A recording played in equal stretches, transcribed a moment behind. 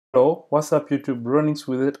Hello, what's up YouTube? Ronix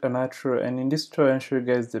with it and Natural, and in this tutorial I'll show you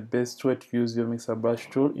guys the best way to use your mixer brush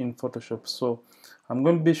tool in Photoshop. So I'm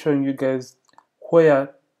going to be showing you guys where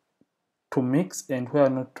to mix and where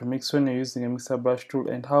not to mix when you're using a mixer brush tool,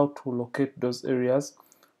 and how to locate those areas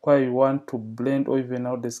where you want to blend or even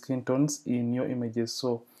out the skin tones in your images.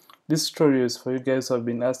 So this tutorial is for you guys who have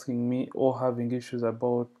been asking me or having issues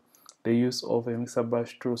about the use of a mixer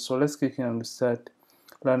brush tool. So let's kick in and start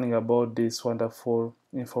learning about this wonderful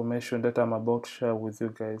information that I'm about to share with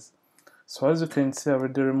you guys. So as you can see, I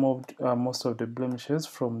already removed most of the blemishes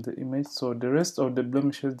from the image. So the rest of the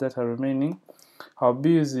blemishes that are remaining, I'll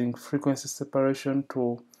be using frequency separation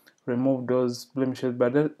to remove those blemishes,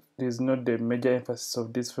 but that is not the major emphasis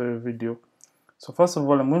of this very video. So first of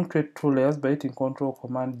all, I'm going to create two layers by hitting Ctrl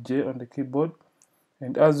Command J on the keyboard,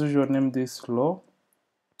 and as usual, name this low,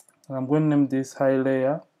 and I'm going to name this high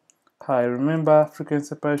layer. Hi, remember frequency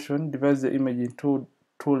separation divides the image into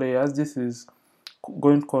two layers. This is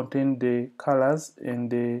going to contain the colors and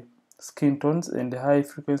the skin tones, and the high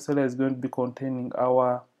frequency layer is going to be containing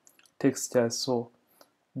our textures. So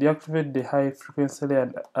deactivate the high frequency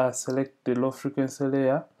layer and select the low frequency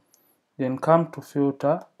layer, then come to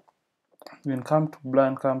filter, then come to blur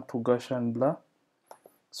and come to Gaussian blur.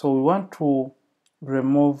 So we want to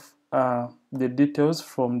remove the details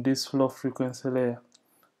from this low frequency layer.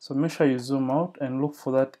 So make sure you zoom out and look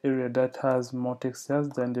for that area that has more textures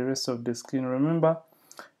than the rest of the skin. Remember,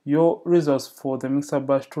 your results for the mixer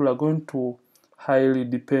brush tool are going to highly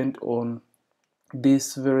depend on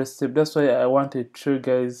this very step. That's why I wanted to show you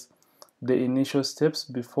guys the initial steps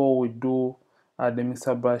before we do the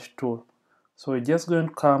mixer brush tool. So we're just going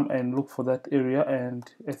to come and look for that area,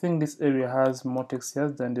 and I think this area has more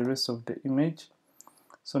textures than the rest of the image.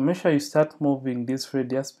 So make sure you start moving this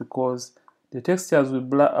radius, because the textures we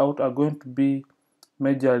blur out are going to be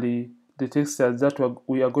majorly the textures that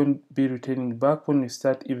we are going to be retaining back when we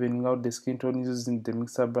start evening out the skin tone using the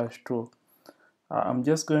mixer brush tool. I'm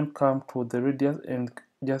just going to come to the radius and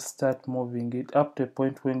just start moving it up to a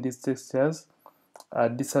point when these textures are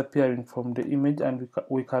disappearing from the image, and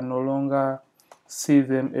we can no longer see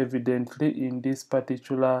them evidently in this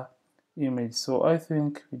particular image. So I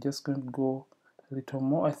think we're just going to go a little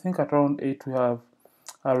more. I think at around 8 we have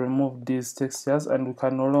removed these textures, and we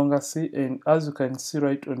can no longer see, and as you can see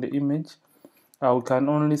right on the image, we can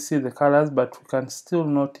only see the colors, but we can still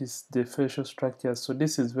notice the facial structures. So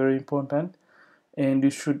this is very important, and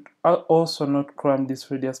you should also not cram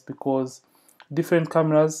this radius, because different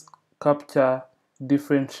cameras capture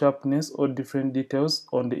different sharpness or different details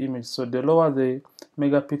on the image. So the lower the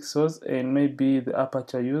megapixels and maybe the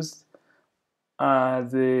aperture used,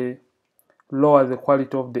 the lower the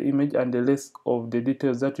quality of the image and the less of the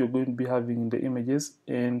details that you're going to be having in the images,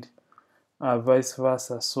 and vice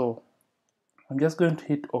versa. So I'm just going to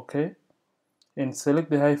hit OK and select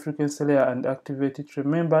the high frequency layer and activate it.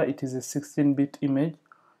 Remember, it is a 16-bit image.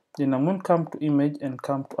 Then I'm going to come to image and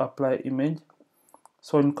come to apply image.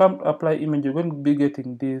 So when you come to apply image, you're going to be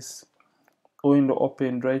getting this window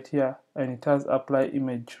opened right here, and it has apply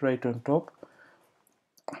image right on top.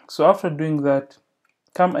 So after doing that,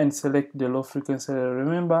 come and select the low frequency layer.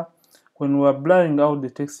 Remember, when we are blurring out the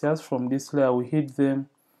textures from this layer, we hid them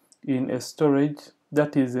in a storage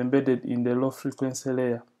that is embedded in the low frequency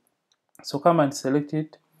layer. So come and select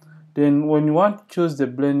it. Then when you want to choose the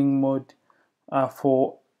blending mode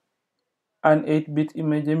for an 8-bit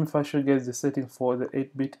image, let me first show you guys the setting for the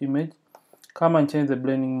 8-bit image. Come and change the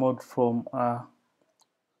blending mode from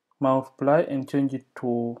multiply and change it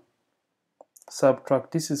to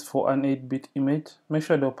subtract. This is for an 8-bit image. Make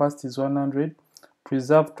sure the opacity is 100.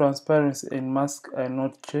 Preserve transparency and mask are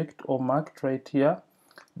not checked or marked right here.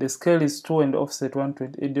 The scale is 2 and offset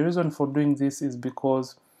 128. The reason for doing this is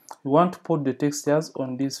because we want to put the textures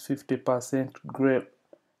on this 50% gray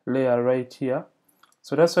layer right here.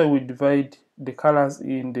 So that's why we divide the colors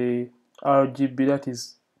in the RGB, that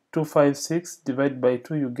is 256 divided by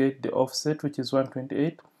 2, you get the offset, which is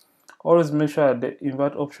 128. Always make sure the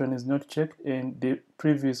invert option is not checked and the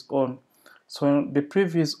preview is on. So when the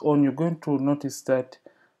preview is on, you're going to notice that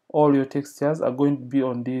all your textures are going to be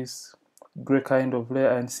on this gray kind of layer,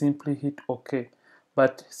 and simply hit OK.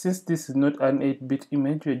 But since this is not an 8-bit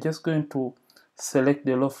image, we're just going to select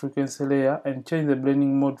the low frequency layer and change the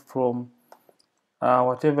blending mode from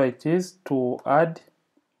whatever it is to add.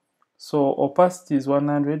 So opacity is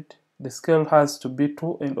 100, the scale has to be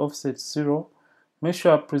 2 and offset 0. Make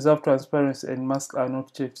sure preserve transparency and mask are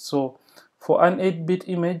not checked. So for an 8-bit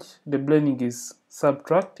image, the blending is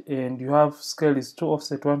subtract, and you have scale is 2,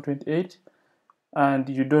 offset 128, and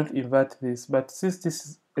you don't invert this. But since this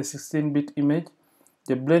is a 16-bit image,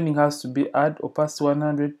 The blending has to be add, opacity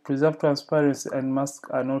 100, preserve transparency and mask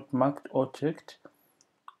are not marked or checked.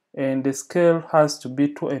 And the scale has to be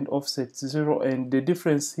 2 and offset 0, and the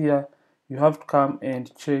difference here you have to come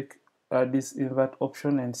and check this invert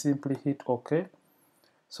option and simply hit OK.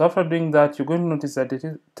 So after doing that, you're going to notice that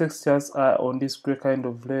the textures are on this gray kind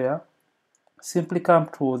of layer. Simply come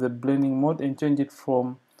to the blending mode and change it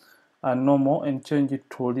from normal and change it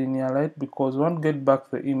to linear light, because we want to get back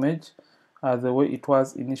the image the way it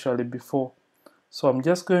was initially before. So I'm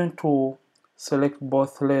just going to select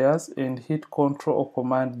both layers and hit Ctrl or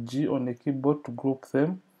Command G on the keyboard to group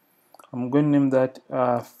them. I'm going to name that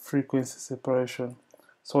frequency separation.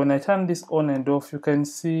 So when I turn this on and off, you can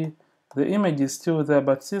see the image is still there,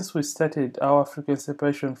 but since we started our frequency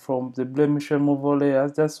separation from the blemish removal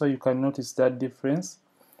layers, that's why you can notice that difference.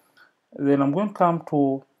 Then I'm going to come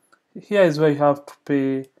to, here is where you have to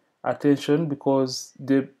pay attention, because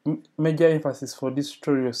the major emphasis for this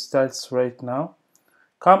tutorial starts right now.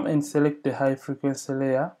 Come and select the high frequency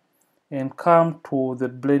layer and come to the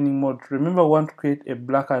blending mode. Remember, we want to create a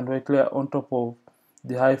black and white layer on top of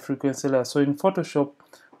the high frequency layer. So in Photoshop,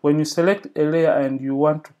 when you select a layer and you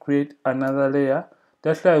want to create another layer,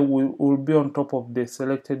 that layer will be on top of the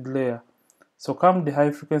selected layer. So come the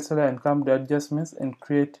high frequency layer and come the adjustments and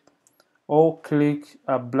create or click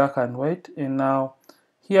black and white. And now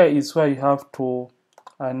here is where you have to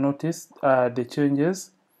notice the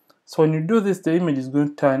changes. So when you do this, the image is going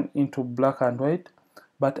to turn into black and white,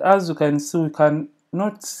 but as you can see, we can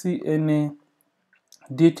not see any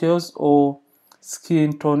details or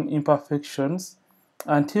skin tone imperfections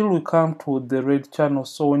until we come to the red channel.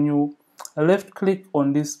 So when you left click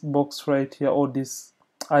on this box right here, or this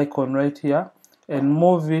icon right here, and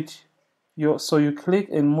move it, so you click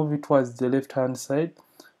and move it towards the left hand side,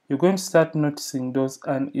 you're going to start noticing those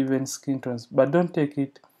uneven skin tones, but don't take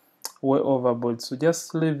it way overboard. So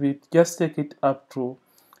just leave it, just take it up to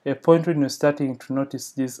a point when you're starting to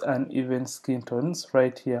notice these uneven skin tones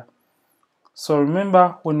right here. So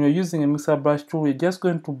remember, when you're using a mixer brush tool, we're just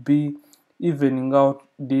going to be evening out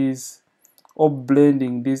these or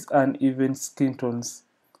blending these uneven skin tones.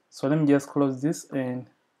 So let me just close this, and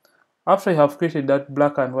after you have created that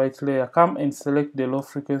black and white layer, come and select the low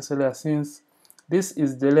frequency layer, since this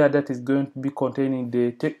is the layer that is going to be containing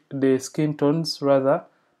the skin tones rather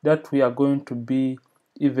that we are going to be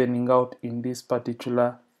evening out in this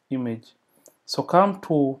particular image. So come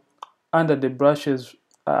to under the brushes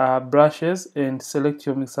and select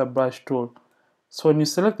your mixer brush tool. So when you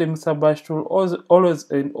select the mixer brush tool,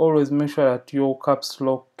 always make sure that your caps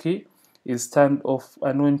lock key is turned off,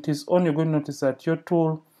 and when it is on, you're going to notice that your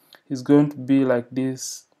tool is going to be like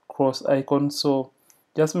this cross icon. So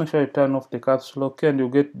just make sure you turn off the caps lock key and you'll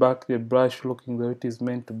get back the brush looking the way it is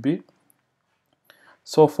meant to be.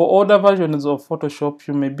 So for older versions of Photoshop,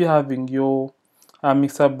 you may be having your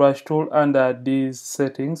mixer brush tool under these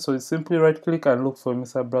settings. So you simply right click and look for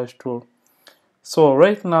mixer brush tool. So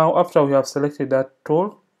right now, after we have selected that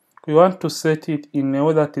tool, we want to set it in a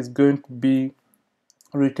way that is going to be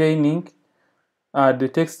retaining the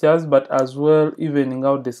textures, but as well evening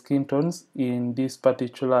out the skin tones in this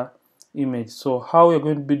particular image. So how we're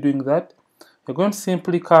going to be doing that, you're going to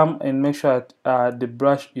simply come and make sure that the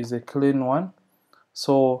brush is a clean one.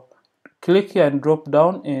 So click here and drop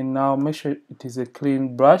down, and now make sure it is a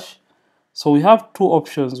clean brush. So we have two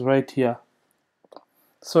options right here.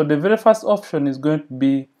 So the very first option is going to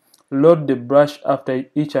be load the brush after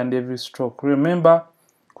each and every stroke. Remember,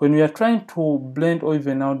 when we are trying to blend or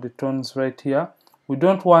even out the tones right here, we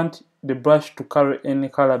don't want the brush to carry any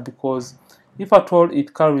color, because if at all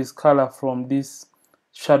it carries color from this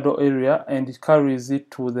shadow area and it carries it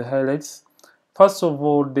to the highlights, first of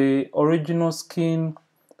all, the original skin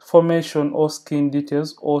formation or skin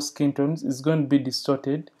details or skin tones is going to be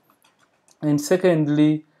distorted, and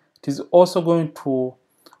secondly, it is also going to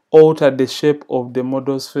alter the shape of the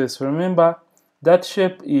model's face. Remember, that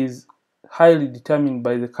shape is highly determined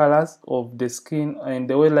by the colors of the skin and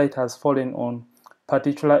the way light has fallen on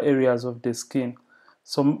particular areas of the skin.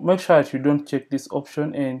 So make sure that you don't check this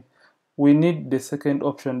option, and we need the second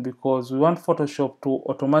option because we want Photoshop to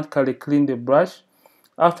automatically clean the brush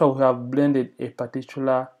after we have blended a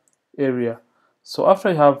particular area. So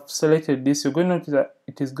after you have selected this, you're going to notice that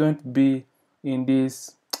it is going to be in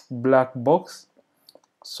this black box.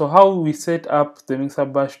 So how we set up the mixer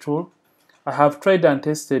brush tool, I have tried and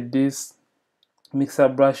tested this mixer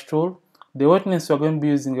brush tool. The wetness we're going to be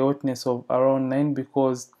using a wetness of around 9,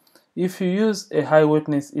 because if you use a high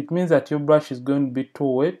wetness, it means that your brush is going to be too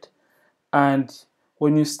wet, and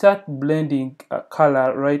when you start blending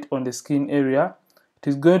color right on the skin area, it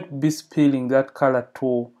is going to be spilling that color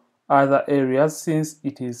to other areas since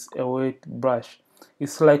it is a wet brush.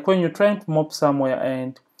 It's like when you're trying to mop somewhere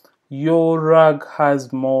and your rag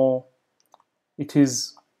has more, it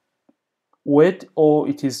is wet or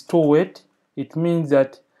it is too wet. It means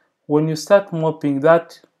that when you start mopping,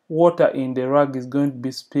 that water in the rag is going to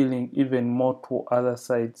be spilling even more to other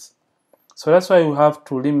sides. So that's why you have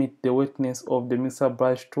to limit the wetness of the mixer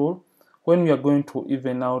brush tool when we are going to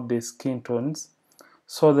even out the skin tones.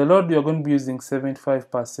 So the load we are going to be using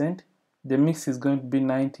 75%, the mix is going to be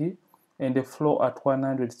 90, and the flow at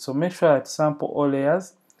 100. So make sure that sample all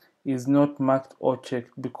layers is not marked or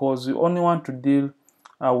checked, because we only want to deal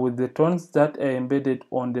with the tones that are embedded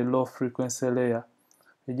on the low frequency layer.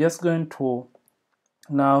 We're just going to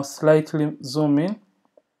now slightly zoom in.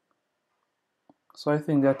 So I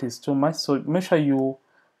think that is too much. So make sure you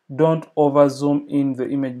don't over zoom in the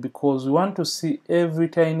image, because we want to see every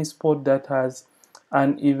tiny spot that has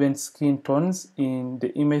uneven skin tones in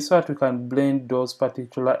the image so that we can blend those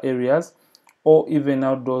particular areas or even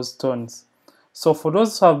out those tones. So for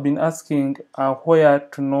those who have been asking where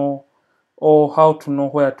to know or how to know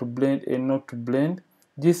where to blend and not to blend,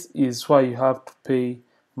 this is why you have to pay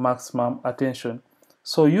maximum attention.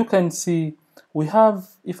 So you can see we have,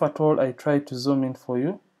 if at all I try to zoom in for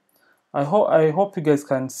you, I hope you guys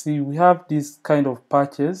can see we have these kind of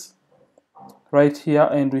patches right here,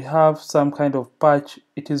 and we have some kind of patch.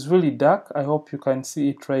 It is really dark. I hope you can see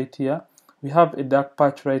it right here. We have a dark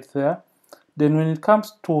patch right there. Then when it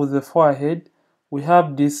comes to the forehead, we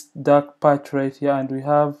have this dark patch right here, and we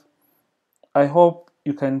have, I hope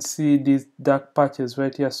you can see these dark patches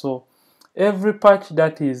right here. So every patch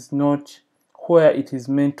that is not where it is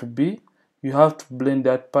meant to be, you have to blend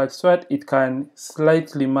that patch so that it can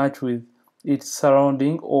slightly match with its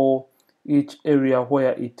surrounding or each area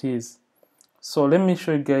where it is. So let me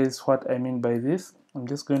show you guys what I mean by this. I'm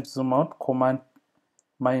just going to zoom out, Command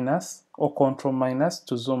minus or Control minus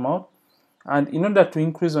to zoom out. And in order to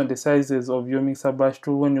increase on the sizes of your mixer brush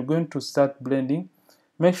tool, when you're going to start blending,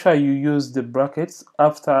 make sure you use the brackets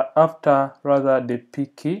after the P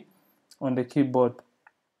key on the keyboard.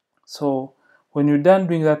 So when you're done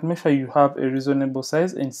doing that, make sure you have a reasonable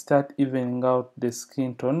size and start evening out the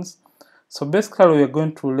skin tones. So basically we're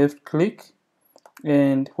going to left click,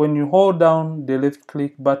 and when you hold down the left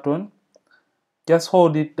click button, just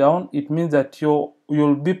hold it down. It means that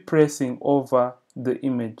you'll be pressing over the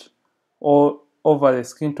image or over the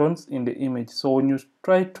skin tones in the image. So when you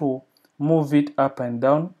try to move it up and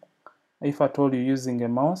down, if at all you're using a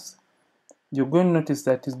mouse, you're going to notice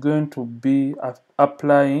that it's going to be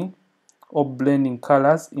applying or blending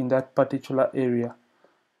colors in that particular area.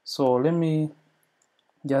 So let me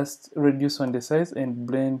just reduce on the size and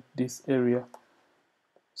blend this area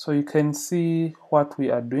so you can see what we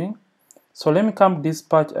are doing. So let me come to this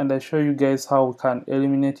part and I show you guys how we can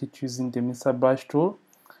eliminate it using the mixer brush tool.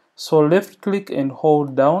 So left click and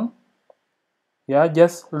hold down. Yeah,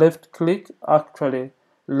 just left click, actually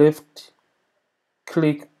left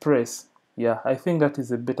click press. Yeah, I think that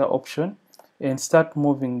is a better option, and start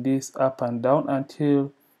moving this up and down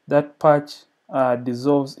until that patch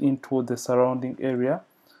dissolves into the surrounding area.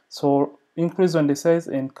 So increase on the size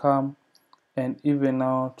and come and even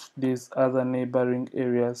out these other neighboring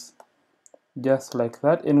areas just like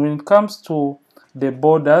that. And when it comes to the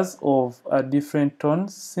borders of different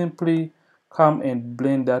tones, simply come and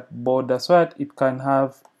blend that border so that it can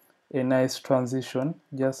have a nice transition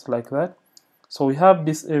just like that. So we have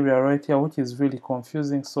this area right here which is really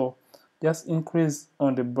confusing, so just increase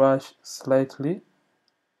on the brush slightly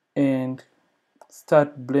and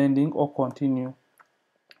start blending or continue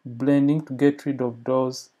blending to get rid of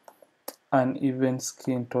those uneven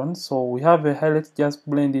skin tones. So we have a highlight, just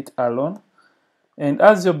blend it alone, and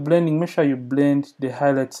as you're blending, make sure you blend the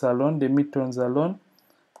highlights alone, the midtones alone,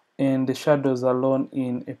 and the shadows alone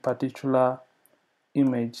in a particular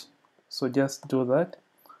image. So just do that.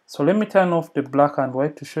 So let me turn off the black and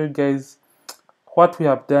white to show you guys what we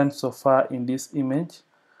have done so far in this image.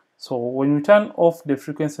 So when we turn off the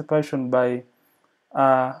frequency separation by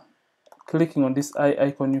clicking on this eye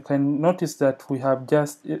icon, you can notice that we have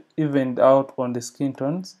just evened out on the skin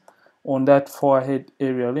tones on that forehead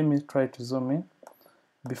area. Let me try to zoom in.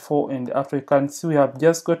 Before and after, you can see we have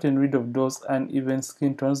just gotten rid of those uneven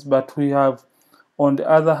skin tones, but we have on the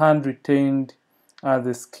other hand retained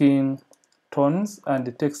the skin tones and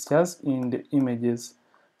the textures in the images.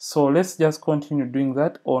 So let's just continue doing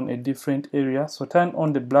that on a different area. So turn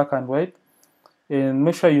on the black and white and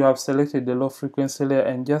make sure you have selected the low frequency layer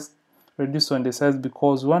and just reduce on the size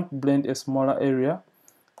because we want to blend a smaller area,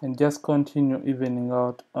 and just continue evening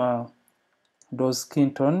out those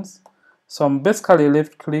skin tones. So I'm basically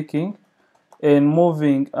left clicking and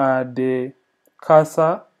moving the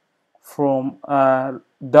cursor from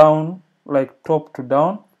down, like top to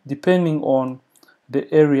down, depending on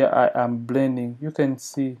the area I am blending. You can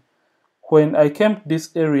see when I came to this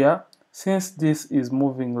area, since this is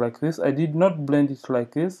moving like this, I did not blend it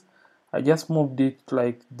like this. I just moved it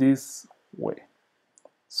like this way.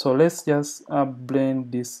 So let's just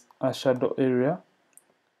blend this shadow area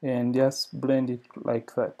and just blend it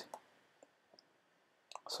like that.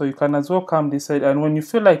 So you can as well come this side, and when you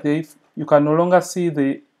feel like you can no longer see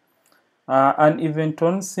the uneven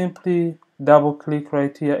tones, simply double click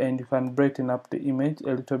right here and you can brighten up the image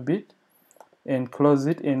a little bit and close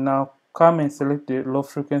it, and now come and select the low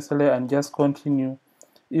frequency layer and just continue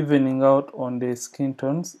evening out on the skin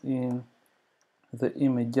tones in the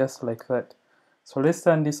image, just like that. So let's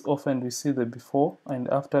turn this off and we see the before and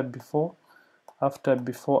after. Before, after,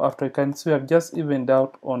 before, after. You can see I've just evened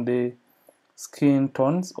out on the skin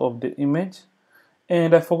tones of the image.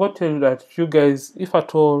 And I forgot to tell you that you guys, if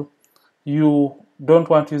at all you don't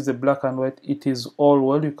want to use the black and white, it is all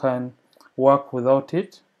well, you can work without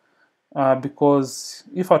it, because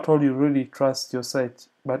if at all you really trust your site.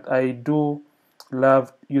 But I do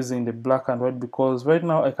love using the black and white because right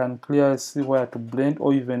now I can clearly see where to blend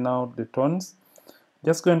or even out the tones.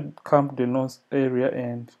 Just going to come to the nose area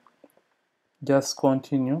and just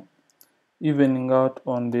continue evening out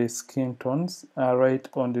on the skin tones right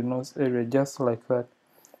on the nose area, just like that.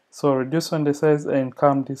 So reduce on the size and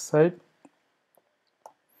come this side,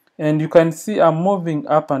 and you can see I'm moving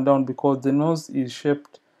up and down because the nose is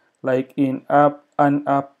shaped like in up and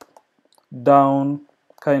up down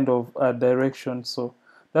kind of direction. So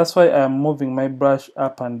that's why I'm moving my brush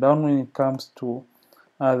up and down when it comes to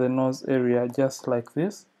the nose area, just like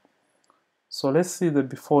this. So let's see the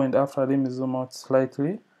before and after. Let me zoom out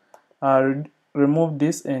slightly. Remove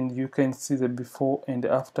this and you can see the before and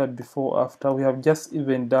after. Before, after, we have just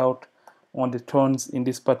evened out on the tones in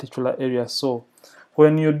this particular area. So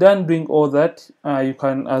when you're done doing all that, you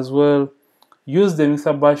can as well use the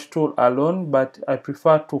mixer brush tool alone, but I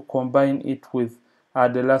prefer to combine it with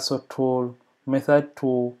the lasso tool method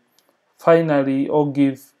to finally or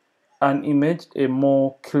give an image a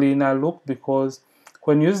more cleaner look, because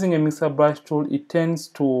when using a mixer brush tool it tends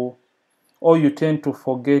to, or you tend to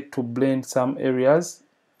forget to blend some areas.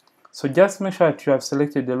 So just make sure that you have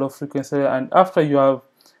selected the low frequency layer, and after you have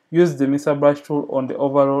used the mixer brush tool on the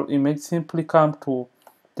overall image, simply come to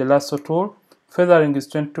the lasso tool. Feathering is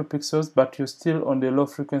 22 pixels, but you're still on the low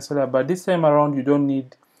frequency layer, but this time around you don't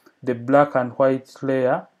need the black and white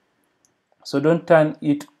layer, so don't turn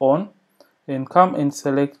it on, and come and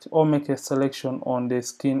select or make a selection on the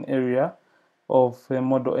skin area of the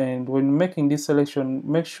model. And when making this selection,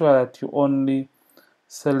 make sure that you only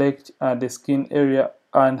select the skin area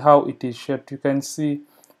and how it is shaped. You can see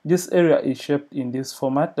this area is shaped in this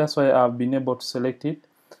format, that's why I've been able to select it.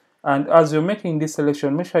 And as you're making this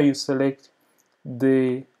selection, make sure you select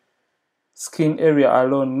the skin area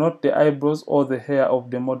alone, not the eyebrows or the hair of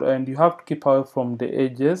the model, and you have to keep away from the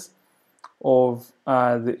edges of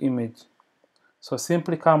the image. So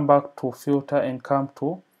simply come back to filter and come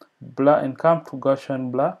to blur and come to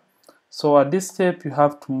Gaussian blur. So at this step you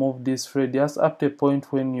have to move this radius up to a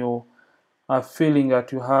point when you are feeling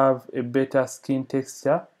that you have a better skin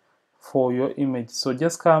texture for your image. So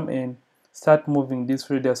just come and start moving this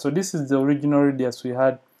radius. So this is the original radius we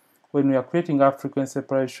had when we are creating our frequency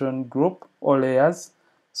separation group or layers.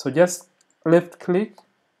 So just left click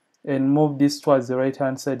and move this towards the right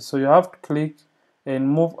hand side. So you have to click and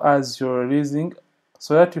move as you're releasing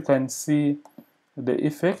so that you can see the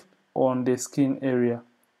effect on the skin area.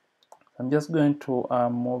 I'm just going to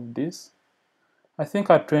move this. I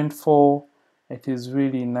think at 24 it is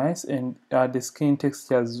really nice, and the skin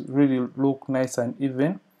textures really look nice and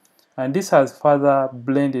even, and this has further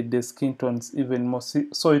blended the skin tones even more.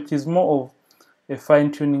 So it is more of a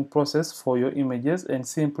fine-tuning process for your images, and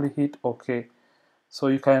simply hit OK. So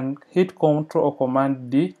you can hit Ctrl or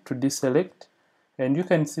Command D to deselect, and you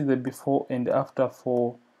can see the before and after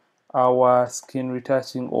for our skin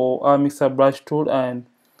retouching or our mixer brush tool and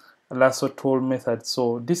lasso tool method.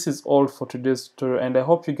 So this is all for today's tutorial, and I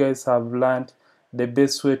hope you guys have learned the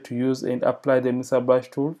best way to use and apply the mixer brush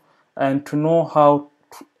tool, and to know how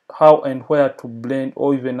and where to blend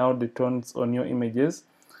or even out the tones on your images.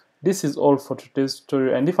 This is all for today's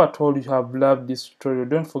tutorial, and if at all you have loved this tutorial,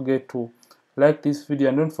 don't forget to like this video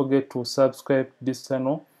and don't forget to subscribe to this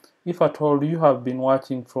channel. If at all you have been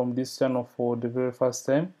watching from this channel for the very first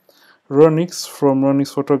time, Ronix from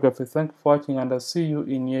Ronix Photography, thank you for watching, and I'll see you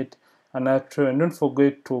in yet another tutorial. And don't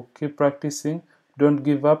forget to keep practicing, don't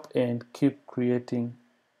give up, and keep creating.